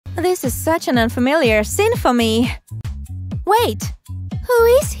This is such an unfamiliar scene for me. Wait, who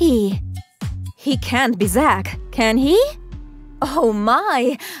is he? He can't be Zach, can he? Oh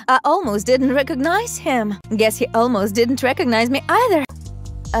my, I almost didn't recognize him. Guess he almost didn't recognize me either.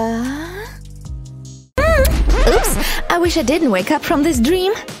 Oops, I wish I didn't wake up from this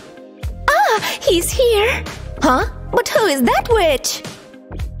dream. Ah, he's here. Huh? But who is that witch?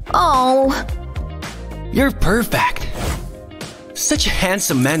 Oh. You're perfect. Such a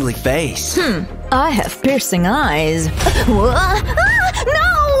handsome, manly face. I have piercing eyes.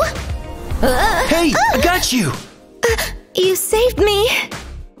 No! Hey, I got you! You saved me.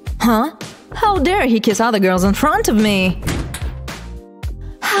 Huh? How dare he kiss other girls in front of me?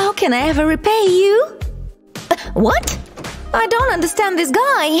 How can I ever repay you? What? I don't understand this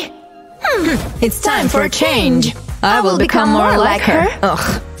guy. It's time for a change. I will become more like her.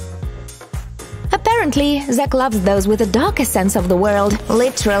 Ugh. Apparently, Zach loves those with the darkest sense of the world.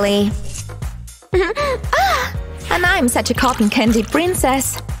 Literally. And I'm such a cotton candy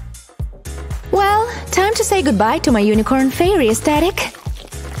princess. Well, time to say goodbye to my unicorn fairy aesthetic.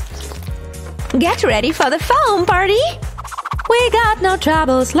 Get ready for the foam party! We got no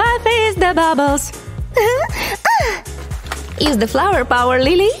troubles, life is the bubbles. Use the flower power,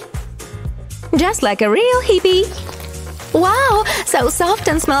 Lily. Just like a real hippie. Wow, so soft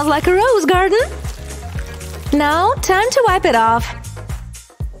and smells like a rose garden. Now, time to wipe it off.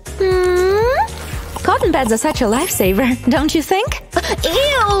 Cotton pads are such a lifesaver, don't you think?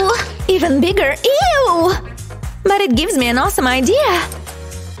 Ew! Even bigger, ew! But it gives me an awesome idea.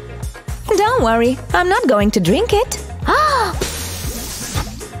 Don't worry, I'm not going to drink it.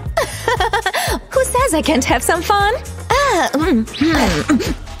 Who says I can't have some fun?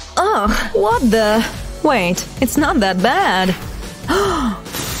 Oh, what the… Wait, it's not that bad.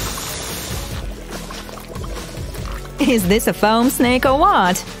 Is this a foam snake or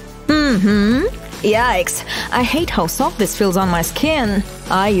what? Yikes, I hate how soft this feels on my skin.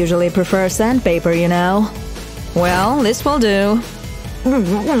 I usually prefer sandpaper, you know. Well, this will do.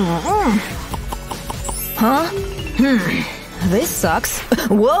 Huh? This sucks.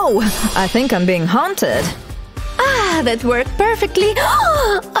 Whoa, I think I'm being haunted. Ah, that worked perfectly.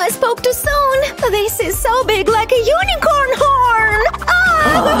 I spoke too soon. This is so big, like a unicorn horn.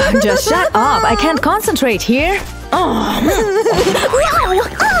 Oh, just shut up. I can't concentrate here.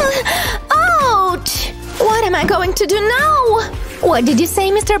 Ouch! What am I going to do now? What did you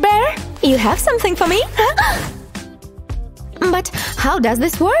say, Mr. Bear? You have something for me? But how does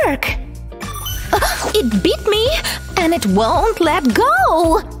this work? It bit me, and it won't let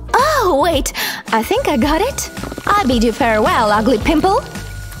go. Oh, wait. I think I got it. I bid you farewell, ugly pimple.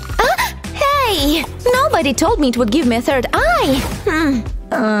 Hey! Nobody told me it would give me a third eye.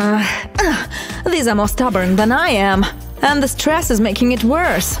 These are more stubborn than I am. And the stress is making it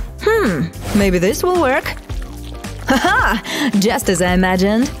worse. Maybe this will work. Haha! Just as I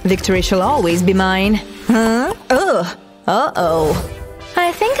imagined. Victory shall always be mine. Huh? Ugh. Uh-oh.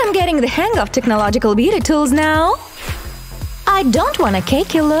 I think I'm getting the hang of technological beauty tools now. I don't want a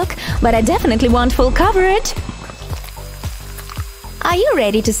cakey look, but I definitely want full coverage. Are you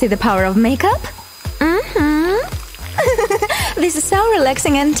ready to see the power of makeup? This is so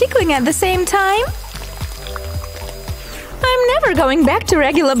relaxing and tickling at the same time. I'm never going back to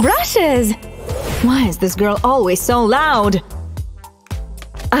regular brushes. Why is this girl always so loud?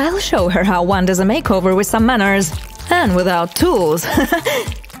 I'll show her how one does a makeover with some manners. And without tools.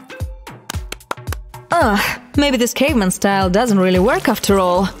 Maybe this caveman style doesn't really work after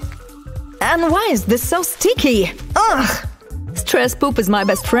all. And why is this so sticky? Ugh! Stress poop is my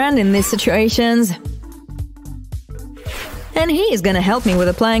best friend in these situations. And he is gonna help me with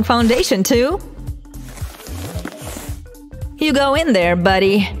applying foundation too. You go in there,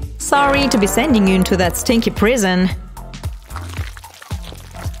 buddy. Sorry to be sending you into that stinky prison.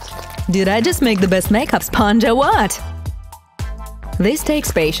 Did I just make the best makeup sponge or what? This takes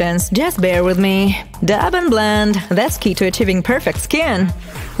patience, just bear with me. Dab and blend, that's key to achieving perfect skin.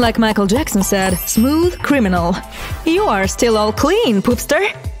 Like Michael Jackson said, smooth criminal. You are still all clean,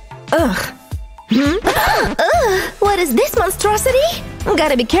 poopster. Ugh. What is this monstrosity?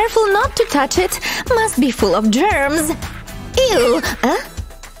 Gotta be careful not to touch it. Must be full of germs. Ew.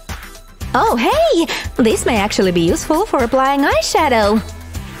 Oh, hey! This may actually be useful for applying eyeshadow.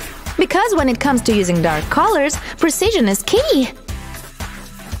 Because when it comes to using dark colors, precision is key.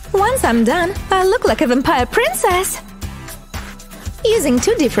 Once I'm done, I look like a vampire princess. Using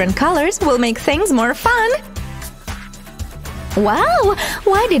 2 different colors will make things more fun. Wow!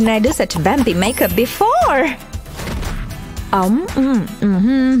 Why didn't I do such vampy makeup before?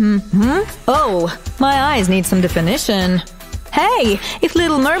 Oh, my eyes need some definition. Hey, if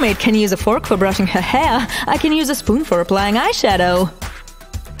Little Mermaid can use a fork for brushing her hair, I can use a spoon for applying eyeshadow.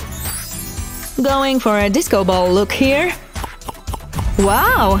 Going for a disco ball look here.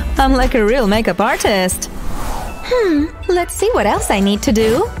 Wow, I'm like a real makeup artist. Let's see what else I need to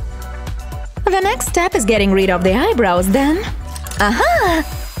do. The next step is getting rid of the eyebrows then. Aha!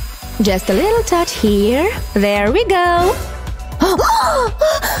 Just a little touch here. There we go.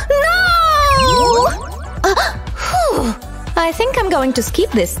 No! I think I'm going to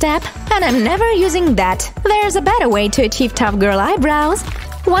skip this step, and I'm never using that. There's a better way to achieve tough girl eyebrows.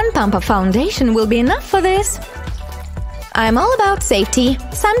 1 pump of foundation will be enough for this. I'm all about safety.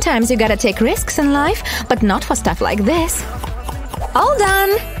 Sometimes you gotta take risks in life, but not for stuff like this. All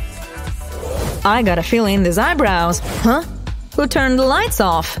done! I gotta fill in these eyebrows. Huh? Who turned the lights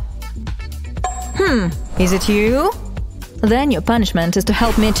off? Is it you? Then your punishment is to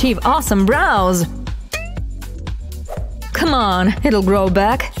help me achieve awesome brows. Come on, it'll grow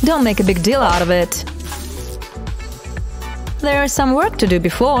back. Don't make a big deal out of it. There's some work to do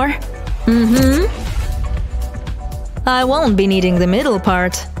before. I won't be needing the middle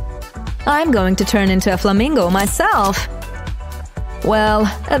part. I'm going to turn into a flamingo myself. Well,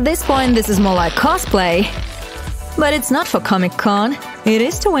 at this point this is more like cosplay. But it's not for Comic-Con. It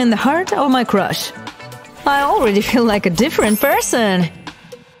is to win the heart of my crush. I already feel like a different person.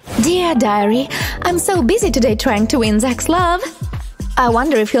 Dear diary, I'm so busy today trying to win Zach's love. I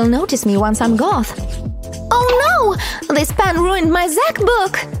wonder if he'll notice me once I'm goth. Oh no! This pen ruined my Zach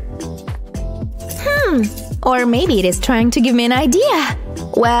book! Or maybe it is trying to give me an idea.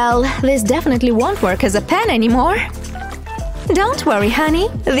 Well, this definitely won't work as a pen anymore. Don't worry, honey.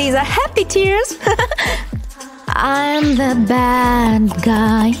 These are happy tears. I'm the bad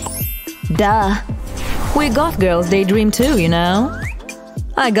guy. Duh. We goth girls daydream too, you know.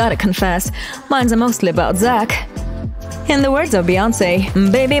 I gotta confess, mine's mostly about Zach. In the words of Beyoncé,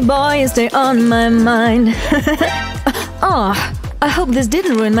 baby boy, stay on my mind. Oh, I hope this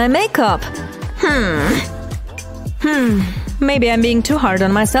didn't ruin my makeup. Maybe I'm being too hard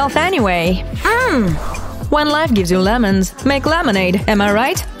on myself anyway. When life gives you lemons, make lemonade, am I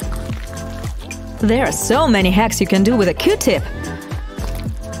right? There are so many hacks you can do with a Q-tip.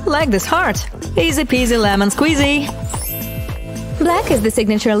 Like this heart. Easy peasy lemon squeezy. Black is the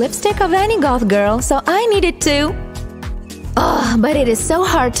signature lipstick of any goth girl, so I need it too. Oh, but it is so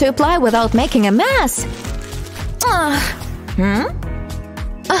hard to apply without making a mess. Aha!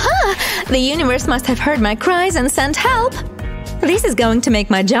 The universe must have heard my cries and sent help. This is going to make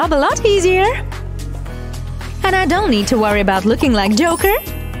my job a lot easier. And I don't need to worry about looking like Joker.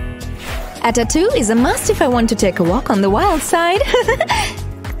 A tattoo is a must if I want to take a walk on the wild side.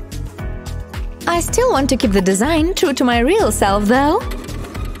 I still want to keep the design true to my real self, though.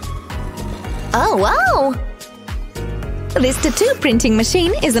 Oh, wow! This tattoo printing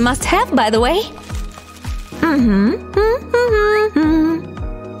machine is a must-have, by the way.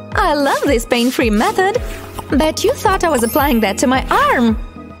 I love this pain-free method. Bet you thought I was applying that to my arm.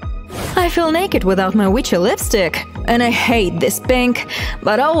 I feel naked without my witchy lipstick. And I hate this pink.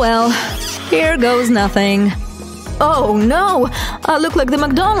 But oh well. Here goes nothing. Oh no! I look like the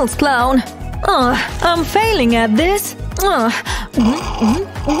McDonald's clown. I'm failing at this.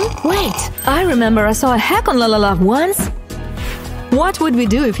 Wait, I remember I saw a hack on La La Love once. What would we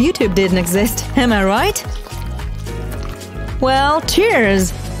do if YouTube didn't exist? Am I right? Well,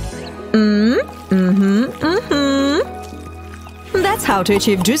 cheers! That's how to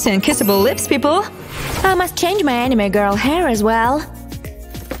achieve juicy and kissable lips, people. I must change my anime girl hair as well.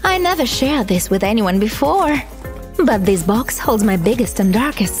 I never shared this with anyone before. But this box holds my biggest and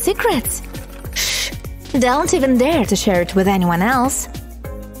darkest secrets. Shh! Don't even dare to share it with anyone else.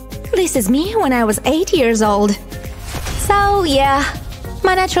 This is me when I was 8 years old. So, yeah,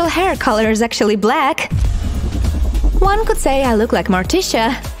 my natural hair color is actually black. One could say I look like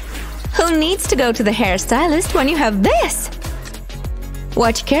Morticia. Who needs to go to the hairstylist when you have this?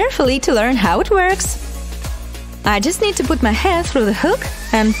 Watch carefully to learn how it works. I just need to put my hair through the hook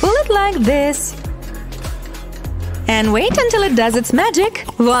and pull it like this. And wait until it does its magic.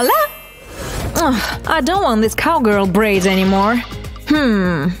 Voila! I don't want this cowgirl braids anymore.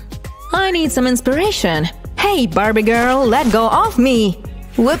 I need some inspiration. Hey, Barbie girl, let go of me!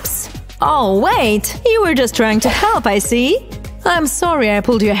 Whoops! Oh, wait! You were just trying to help, I see. I'm sorry I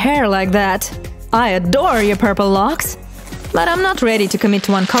pulled your hair like that. I adore your purple locks. But I'm not ready to commit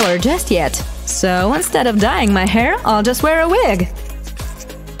to one color just yet. So instead of dyeing my hair, I'll just wear a wig.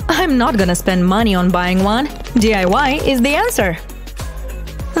 I'm not gonna spend money on buying one. DIY is the answer.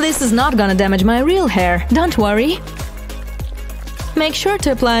 This is not gonna damage my real hair, don't worry. Make sure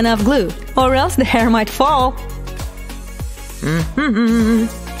to apply enough glue, or else the hair might fall.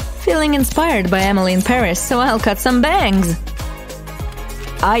 Feeling inspired by Emily in Paris, so I'll cut some bangs.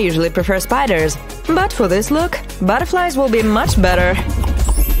 I usually prefer spiders, but for this look, butterflies will be much better.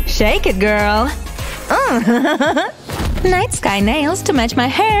 Shake it, girl! Night sky nails to match my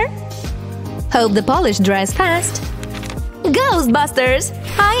hair. Hope the polish dries fast. Ghostbusters!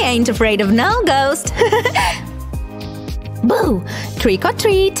 I ain't afraid of no ghost. Boo! Trick or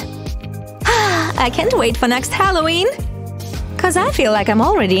treat! I can't wait for next Halloween. 'Cause I feel like I'm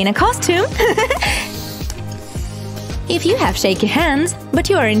already in a costume. If you have shaky hands, but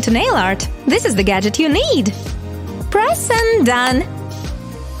you are into nail art, this is the gadget you need. Press and done.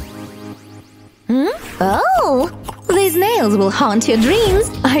 Oh! These nails will haunt your dreams.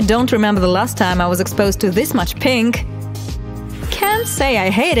 I don't remember the last time I was exposed to this much pink. Can't say I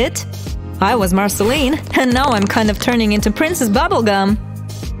hate it. I was Marceline, and now I'm kind of turning into Princess Bubblegum.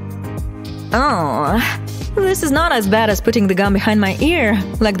 Oh, this is not as bad as putting the gum behind my ear,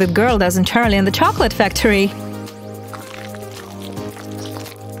 like that girl does in Charlie and the Chocolate Factory.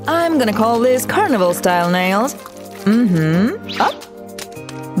 I'm gonna call this carnival-style nails. Oh.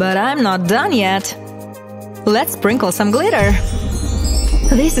 But I'm not done yet. Let's sprinkle some glitter.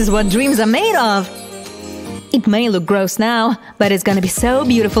 This is what dreams are made of. It may look gross now, but it's gonna be so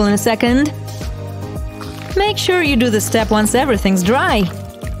beautiful in a second. Make sure you do this step once everything's dry.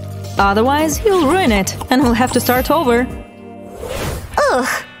 Otherwise, you'll ruin it, and we'll have to start over. Ugh!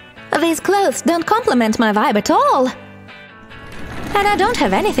 These clothes don't complement my vibe at all. And I don't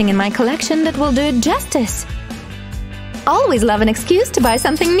have anything in my collection that will do it justice. Always love an excuse to buy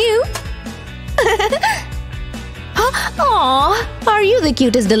something new. Aw, are you the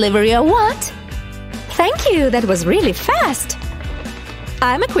cutest delivery or what? Thank you, that was really fast.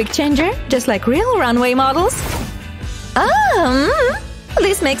 I'm a quick changer, just like real runway models.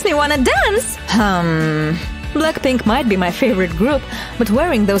 This makes me wanna dance. Blackpink might be my favorite group, but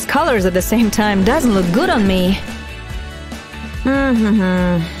wearing those colors at the same time doesn't look good on me.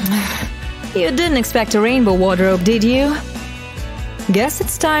 You didn't expect a rainbow wardrobe, did you? Guess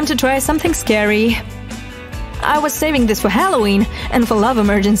it's time to try something scary. I was saving this for Halloween and for love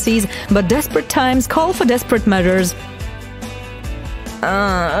emergencies, but desperate times call for desperate measures.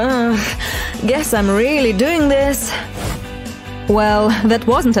 Guess I'm really doing this. Well, that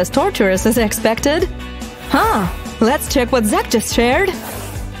wasn't as torturous as I expected. Let's check what Zach just shared.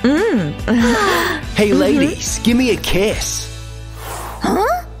 Hey ladies, give me a kiss.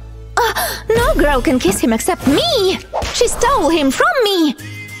 No girl can kiss him except me! She stole him from me!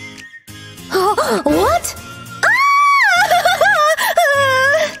 What?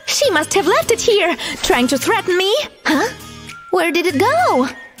 She must have left it here, trying to threaten me! Huh? Where did it go?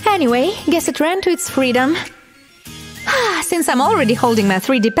 Anyway, guess it ran to its freedom. Since I'm already holding my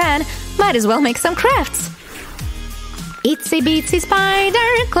 3D pen, might as well make some crafts. Itsy bitsy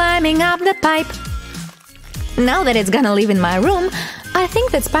spider climbing up the pipe. Now that it's gonna live in my room, I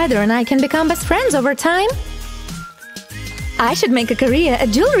think that Spider and I can become best friends over time. I should make a career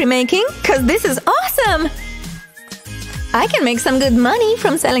at jewelry making, cause this is awesome! I can make some good money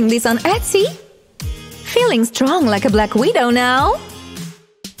from selling this on Etsy. Feeling strong like a black widow now.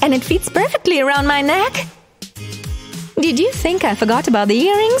 And it fits perfectly around my neck. Did you think I forgot about the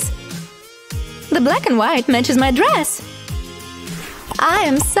earrings? The black and white matches my dress. I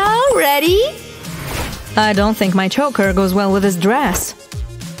am so ready! I don't think my choker goes well with this dress.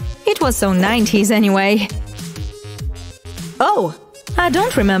 It was so 90s anyway. Oh, I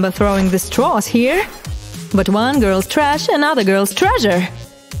don't remember throwing the straws here. But one girl's trash, another girl's treasure.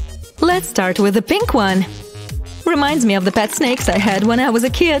 Let's start with the pink one. Reminds me of the pet snakes I had when I was a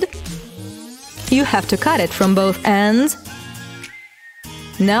kid. You have to cut it from both ends.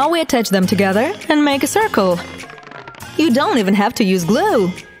 Now we attach them together and make a circle. You don't even have to use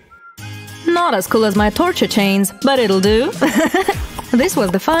glue. Not as cool as my torture chains, but it'll do. This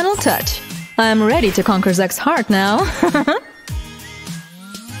was the final touch. I'm ready to conquer Zach's heart now.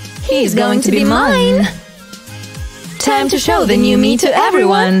 He's going to be mine! Time to show the new me to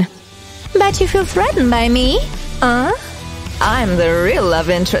everyone! Bet you feel threatened by me? I'm the real love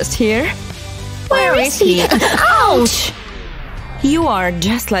interest here. Where is he? Ouch! You are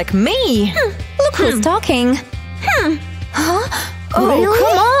just like me! Look who's talking! Oh, Really?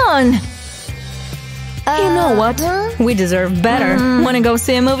 come on! You know what? We deserve better. Wanna go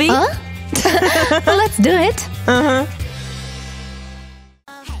see a movie? Let's do it!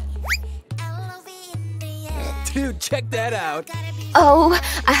 Dude, check that out. Oh,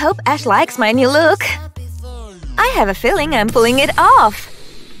 I hope Ash likes my new look. I have a feeling I'm pulling it off.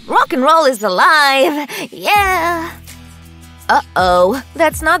 Rock and roll is alive! Yeah! Uh-oh,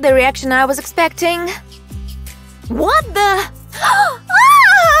 that's not the reaction I was expecting. What the?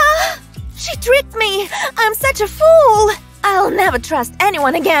 Ah! She tricked me! I'm such a fool! I'll never trust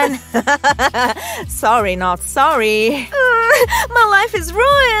anyone again. Sorry, not sorry. My life is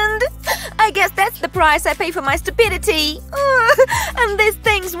ruined. I guess that's the price I pay for my stupidity. And these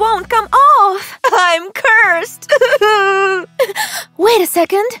things won't come off. I'm cursed. Wait a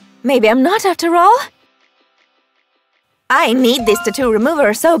second. Maybe I'm not after all. I need this tattoo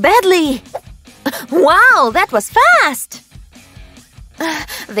remover so badly. Wow, that was fast.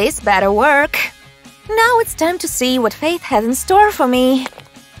 This better work. Now it's time to see what fate has in store for me.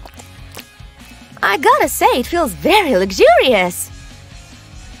 I gotta say, it feels very luxurious.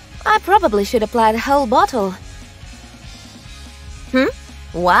 I probably should apply the whole bottle.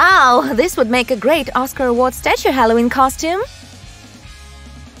 Wow, this would make a great Oscar Award statue Halloween costume.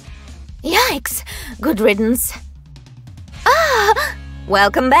 Yikes, good riddance. Ah,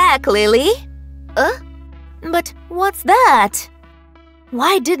 welcome back, Lily. But what's that?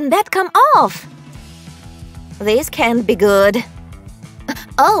 Why didn't that come off? This can't be good.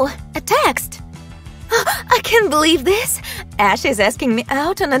 Oh, a text. I can't believe this. Ash is asking me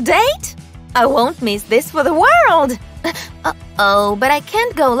out on a date? I won't miss this for the world. Uh-oh, but I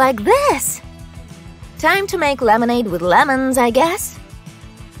can't go like this. Time to make lemonade with lemons, I guess.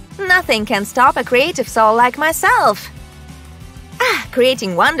 Nothing can stop a creative soul like myself.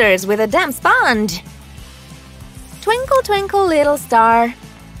 Creating wonders with a damn sponge. Twinkle, twinkle, little star.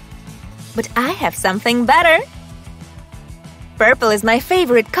 But I have something better. Purple is my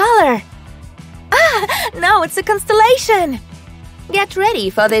favorite color. Now it's a constellation. Get ready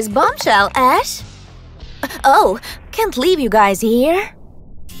for this bombshell, Ash. Oh, can't leave you guys here.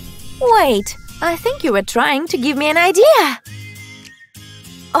 Wait, I think you were trying to give me an idea.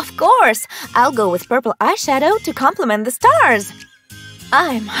 Of course, I'll go with purple eyeshadow to complement the stars.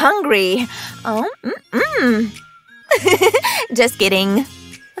 I'm hungry. Just kidding.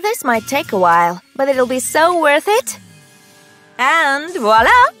 This might take a while, but it'll be so worth it. And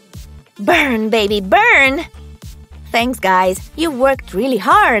voila! Burn, baby, burn! Thanks, guys. You worked really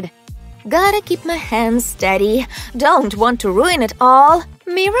hard. Gotta keep my hands steady. Don't want to ruin it all.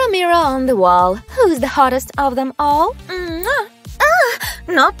 Mirror, mirror on the wall. Who's the hottest of them all?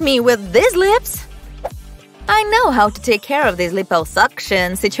 Not me with these lips. I know how to take care of this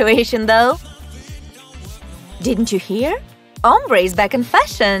liposuction situation, though. Didn't you hear? Ombre is back in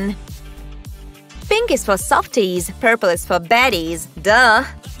fashion. Pink is for softies, purple is for baddies. Duh.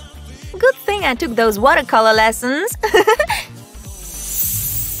 Good thing I took those watercolor lessons.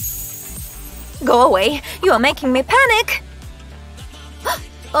 Go away, you are making me panic.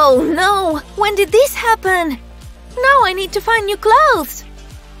 Oh no, when did this happen? Now I need to find new clothes.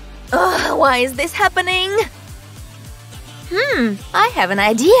 Ugh, why is this happening? I have an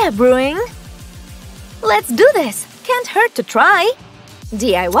idea brewing. Let's do this. Can't hurt to try.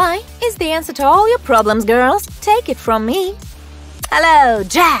 DIY is the answer to all your problems, girls. Take it from me. Hello,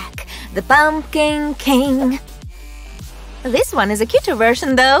 Jack, the Pumpkin King. This one is a cuter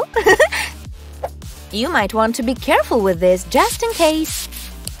version, though. You might want to be careful with this, just in case.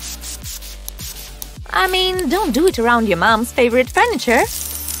 I mean, don't do it around your mom's favorite furniture.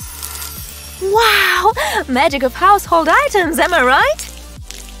 Wow! Magic of household items, am I right?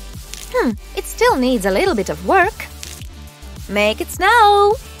 It still needs a little bit of work. Make it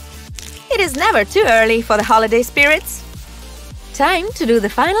snow! It is never too early for the holiday spirits. Time to do the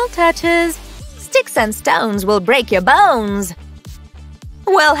final touches. Sticks and stones will break your bones.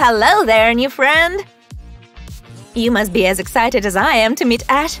 Well, hello there, new friend. You must be as excited as I am to meet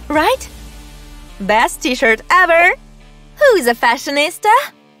Ash, right? Best t-shirt ever! Who is a fashionista?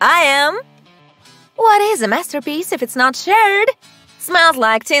 I am. What is a masterpiece if it's not shared? Smells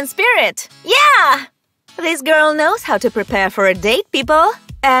like teen spirit. Yeah! This girl knows how to prepare for a date, people.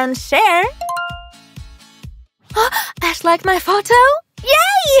 And share. Ash liked my photo?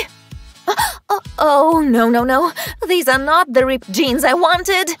 Yay! Oh, no. These are not the ripped jeans I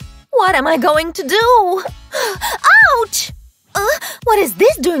wanted. What am I going to do? Ouch! What is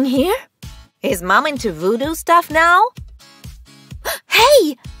this doing here? Is Mom into voodoo stuff now?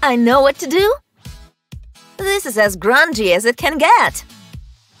 Hey! I know what to do. This is as grungy as it can get.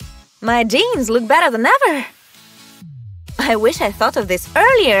 My jeans look better than ever. I wish I thought of this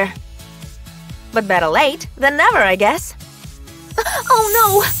earlier. But better late than never, I guess. Oh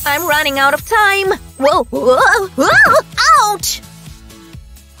no! I'm running out of time! Whoa! Ouch!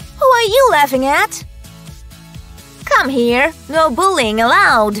 Who are you laughing at? Come here, no bullying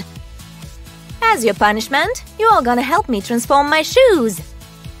allowed. As your punishment, you're all gonna help me transform my shoes.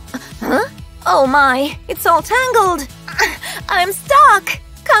 Huh? Oh my, it's all tangled. I'm stuck!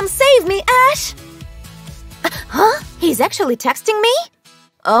 Come save me, Ash! Huh? He's actually texting me?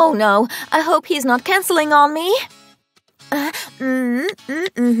 Oh no, I hope he's not canceling on me.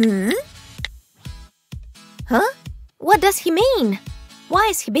 Huh? What does he mean? Why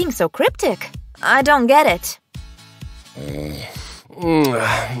is he being so cryptic? I don't get it.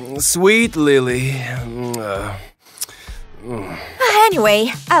 Sweet Lily.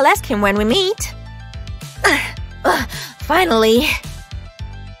 Anyway, I'll ask him when we meet. Finally.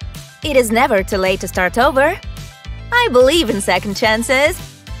 It is never too late to start over. I believe in second chances.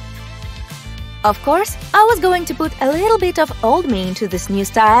 Of course, I was going to put a little bit of old me into this new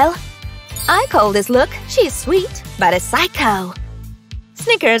style. I call this look "She's sweet, but a psycho."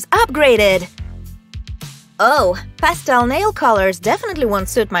 Sneakers upgraded. Oh, pastel nail colors definitely won't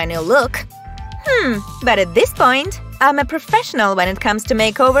suit my new look. But at this point, I'm a professional when it comes to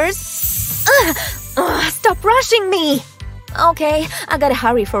makeovers. Stop rushing me! Okay, I gotta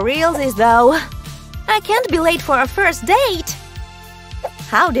hurry for realsies though. I can't be late for our first date.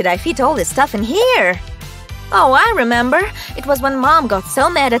 How did I fit all this stuff in here? Oh, I remember. It was when Mom got so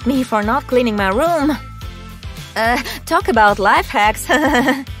mad at me for not cleaning my room. Talk about life hacks.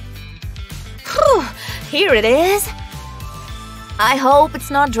 Whew, here it is. I hope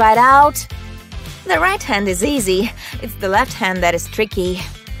it's not dried out. The right hand is easy. It's the left hand that is tricky.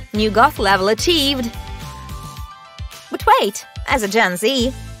 New Goth level achieved. But wait, as a Gen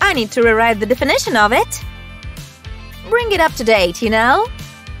Z, I need to rewrite the definition of it. Bring it up to date, you know?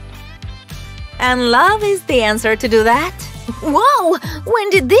 And love is the answer to do that. Whoa! When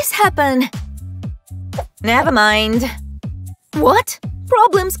did this happen? Never mind. What?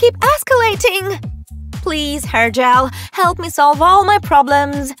 Problems keep escalating! Please, hair gel, help me solve all my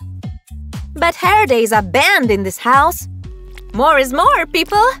problems. But hair days are banned in this house. More is more,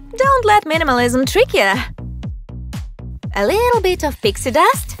 people! Don't let minimalism trick you. A little bit of pixie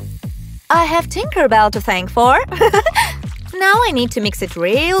dust. I have Tinkerbell to thank for. Now I need to mix it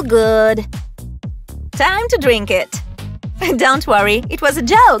real good. Time to drink it. Don't worry, it was a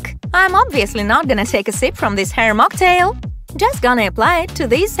joke. I'm obviously not gonna take a sip from this hair mocktail. Just gonna apply it to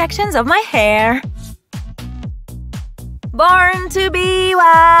these sections of my hair. Born to be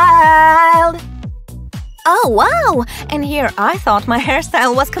wild. Oh, wow! And here I thought my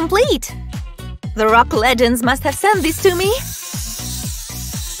hairstyle was complete. The rock legends must have sent this to me.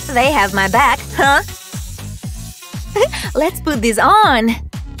 They have my back, huh? Let's put these on.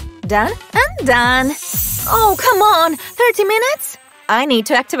 Done and done. Oh, come on! 30 minutes? I need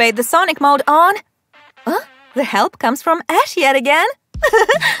to activate the sonic mode on. The help comes from Ash yet again.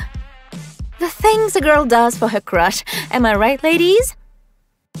 The things a girl does for her crush. Am I right, ladies?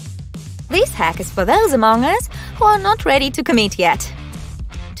 This hack is for those among us who are not ready to commit yet.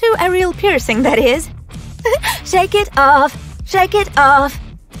 To a real piercing, that is. Shake it off! Shake it off!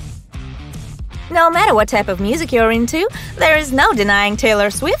 No matter what type of music you're into, there is no denying Taylor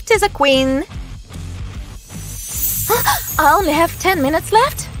Swift is a queen. I only have 10 minutes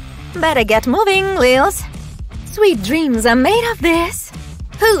left. Better get moving, Lils. Sweet dreams are made of this.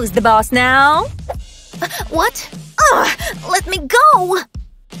 Who's the boss now? What? Let me go!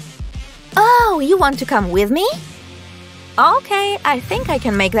 Oh, you want to come with me? Okay, I think I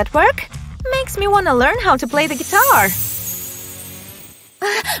can make that work. Makes me want to learn how to play the guitar.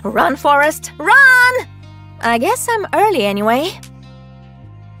 Run, Forrest, run! I guess I'm early anyway.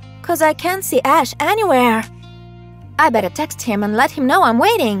 'Cause I can't see Ash anywhere. I better text him and let him know I'm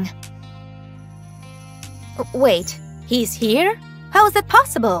waiting. Wait, he's here? How is that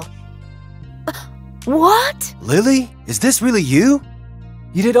possible? What? Lily, is this really you?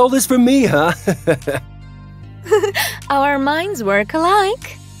 You did all this for me, huh? Our minds work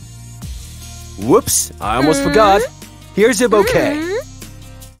alike. Whoops, I almost forgot. Here's your bouquet.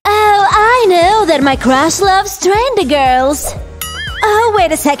 Oh, I know that my crush loves trendy girls. Oh,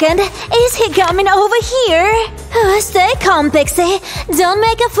 wait a second. Is he coming over here? Oh, stay calm, Pixie. Don't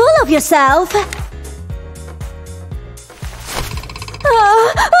make a fool of yourself.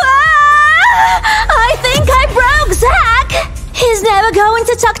 I think I broke Zach! He's never going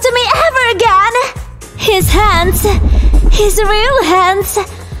to talk to me ever again! His hands, his real hands,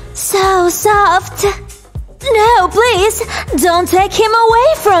 so soft. No, please, don't take him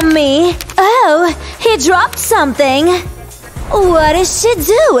away from me. Oh, he dropped something. What is she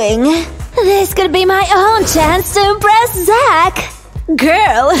doing? This could be my own chance to impress Zach.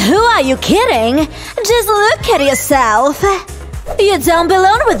 Girl, who are you kidding? Just look at yourself. You don't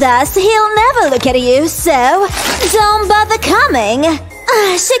belong with us. He'll never look at you, so don't bother coming.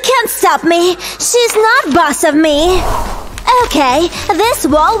 She can't stop me. She's not boss of me. Okay, this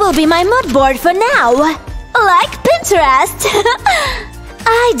wall will be my mood board for now. Like Pinterest.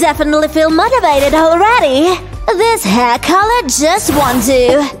 I definitely feel motivated already. This hair color just won't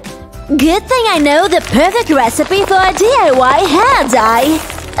do. Good thing I know the perfect recipe for a DIY hair dye.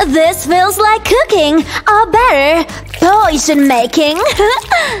 This feels like cooking, or better, potion making.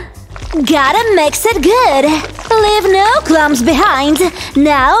 Gotta mix it good. Leave no clumps behind.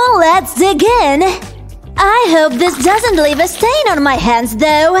 Now let's dig in. I hope this doesn't leave a stain on my hands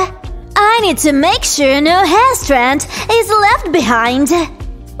though. I need to make sure no hair strand is left behind.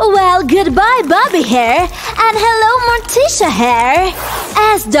 Well, goodbye Bobby hair, and hello Morticia hair.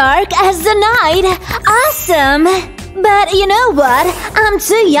 As dark as the night. Awesome! But you know what? I'm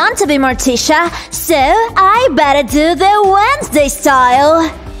too young to be Morticia, so I better do the Wednesday style.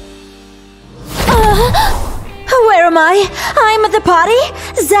 Where am I? I'm at the party?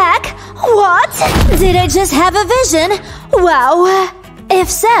 Zach? What? Did I just have a vision? Wow. If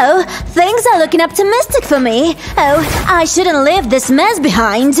so, things are looking optimistic for me. Oh, I shouldn't leave this mess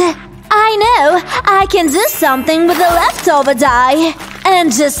behind. I know, I can do something with the leftover dye. And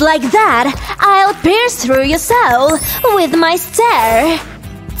just like that, I'll pierce through your soul with my stare.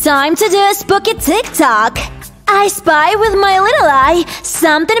 Time to do a spooky TikTok. I spy with my little eye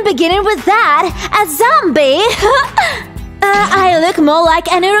something beginning with that. A zombie. I look more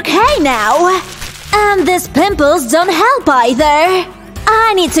like an Uruk-hai now. And these pimples don't help either.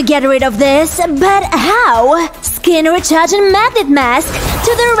 I need to get rid of this, but how? Skin recharging magnet mask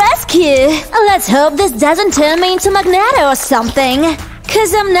to the rescue! Let's hope this doesn't turn me into Magneto or something.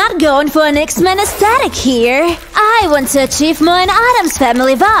 Cause I'm not going for an X-Men aesthetic here. I want to achieve more an Addams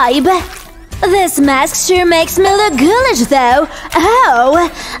family vibe. This mask sure makes me look ghoulish though. Oh,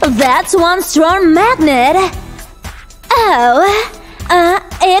 that's one strong magnet. Oh,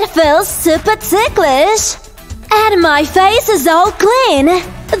 it feels super ticklish. And my face is all clean.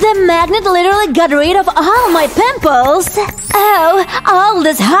 The magnet literally got rid of all my pimples. Oh, all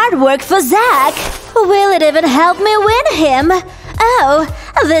this hard work for Zach. Will it even help me win him? Oh,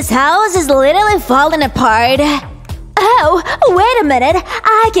 this house is literally falling apart. Oh, wait a minute.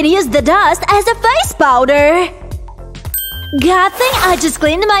 I can use the dust as a face powder. Good thing I just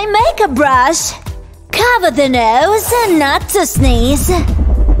cleaned my makeup brush. Cover the nose and not to sneeze.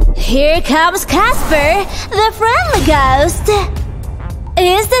 Here comes Casper, the friendly ghost.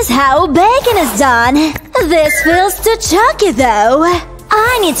 Is this how bacon is done? This feels too chalky though.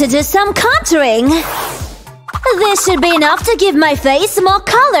 I need to do some contouring. This should be enough to give my face more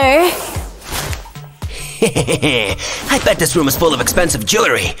color. I bet this room is full of expensive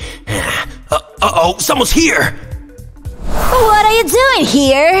jewelry. Uh-oh, someone's here! What are you doing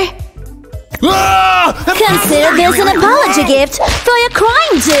here? Consider this an apology gift for your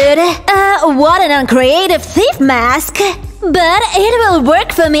crime, dude. What an uncreative thief mask. But it will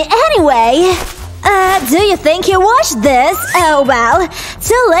work for me anyway. Do you think you watched this? Oh well,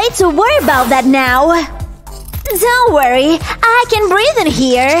 too late to worry about that now. Don't worry, I can breathe in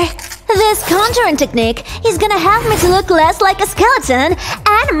here. This contouring technique is gonna help me to look less like a skeleton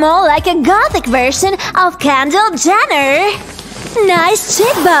and more like a gothic version of Kendall Jenner. Nice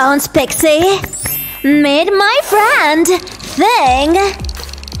cheekbones, Pixie. Meet my friend, Thing.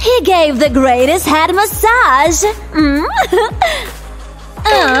 He gave the greatest head massage.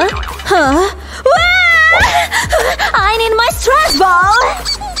 I need my stress ball.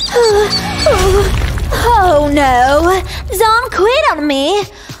 Oh no. Don't quit on me.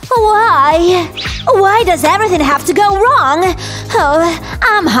 Why? Why does everything have to go wrong? Oh,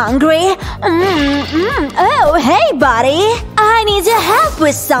 I'm hungry. Oh, hey, buddy. I need your help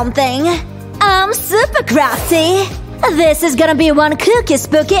with something. I'm super crafty. This is gonna be one cookie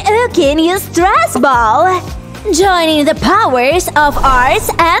spooky ookie in your stress ball. Joining the powers of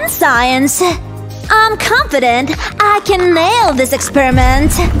arts and science. I'm confident I can nail this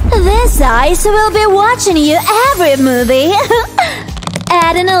experiment. These eyes will be watching you every movie.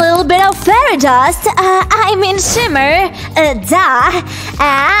 Adding a little bit of fairy dust, I mean shimmer, duh,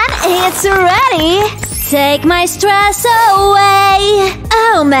 and it's ready! Take my stress away!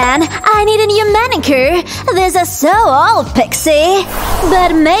 Oh man, I need a new manicure. This is so old, Pixie.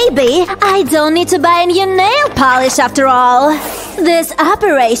 But maybe I don't need to buy a new nail polish after all. This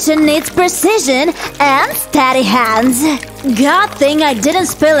operation needs precision and steady hands. Good thing I didn't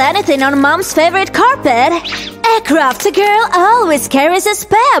spill anything on Mom's favorite carpet. A crafty girl always carries a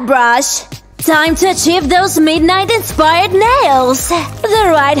spare brush. Time to achieve those midnight-inspired nails. The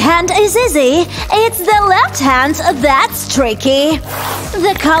right hand is easy. It's the left hand that's tricky.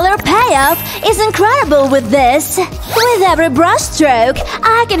 The color payoff is incredible with this. With every brush stroke,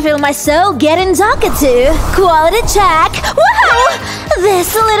 I can feel my soul getting darker too. Quality check. Woohoo!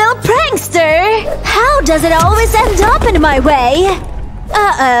 This little prankster. How does it always end up in my way?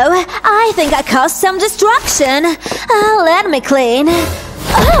 Uh-oh, I think I caused some destruction. Let me clean.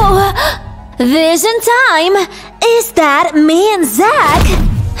 Oh, vision time! Is that me and Zach?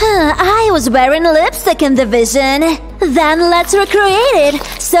 I was wearing lipstick in the vision. Then let's recreate it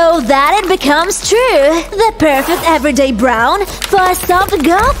so that it becomes true. The perfect everyday brown for a soft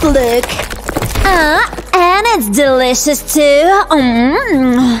goth look. And it's delicious too.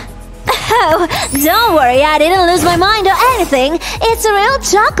 Oh, don't worry, I didn't lose my mind or anything. It's real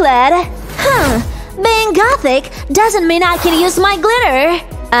chocolate. Being gothic doesn't mean I can use my glitter.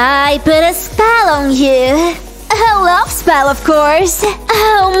 I put a spell on you. A love spell, of course.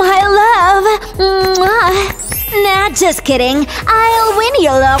 Oh, my love. Nah, just kidding. I'll win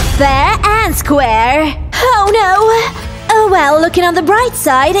your love fair and square. Oh, no. Oh, well, looking on the bright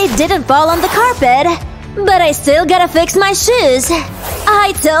side, it didn't fall on the carpet. But I still gotta fix my shoes.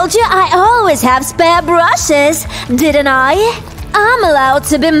 I told you I always have spare brushes, didn't I? I'm allowed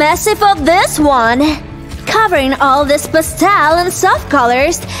to be messy for this one. Covering all this pastel and soft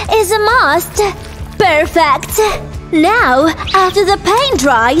colors is a must. Perfect! Now, after the paint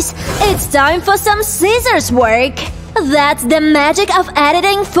dries, it's time for some scissors work. That's the magic of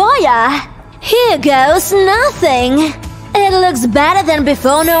editing for ya. Here goes nothing. It looks better than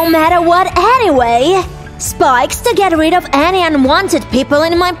before no matter what anyway. Spikes to get rid of any unwanted people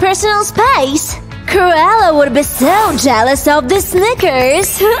in my personal space. Cruella would be so jealous of the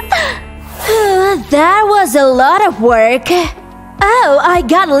Snickers. That was a lot of work. Oh, I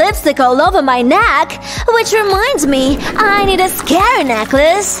got lipstick all over my neck. Which reminds me, I need a scary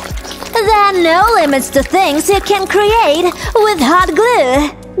necklace. There are no limits to things you can create with hot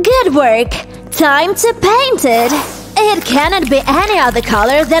glue. Good work. Time to paint it. It cannot be any other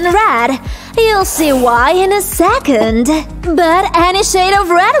color than red. You'll see why in a second. But any shade of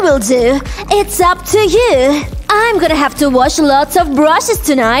red will do. It's up to you. I'm gonna have to wash lots of brushes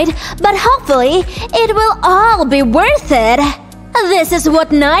tonight, but hopefully it will all be worth it. This is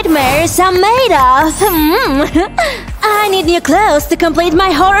what nightmares are made of. I need new clothes to complete my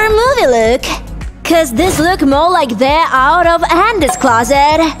horror movie look. 'Cause this look more like they're out of Andy's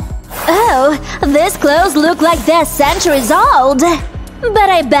closet. Oh, these clothes look like they're centuries old. But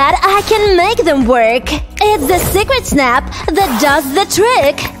I bet I can make them work. It's the secret snap that does the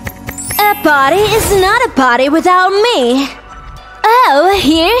trick. A party is not a party without me. Oh,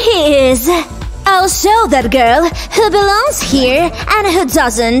 here he is. I'll show that girl who belongs here and who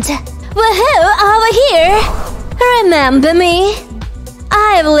doesn't. Woohoo, over here! Remember me?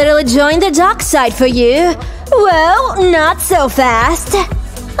 I've literally joined the dark side for you. Whoa, not so fast.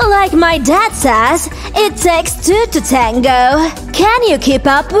 Like my dad says, it takes two to tango. Can you keep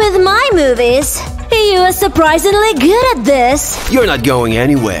up with my movies? You are surprisingly good at this. You're not going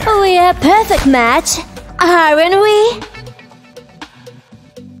anywhere. We're a perfect match, aren't we?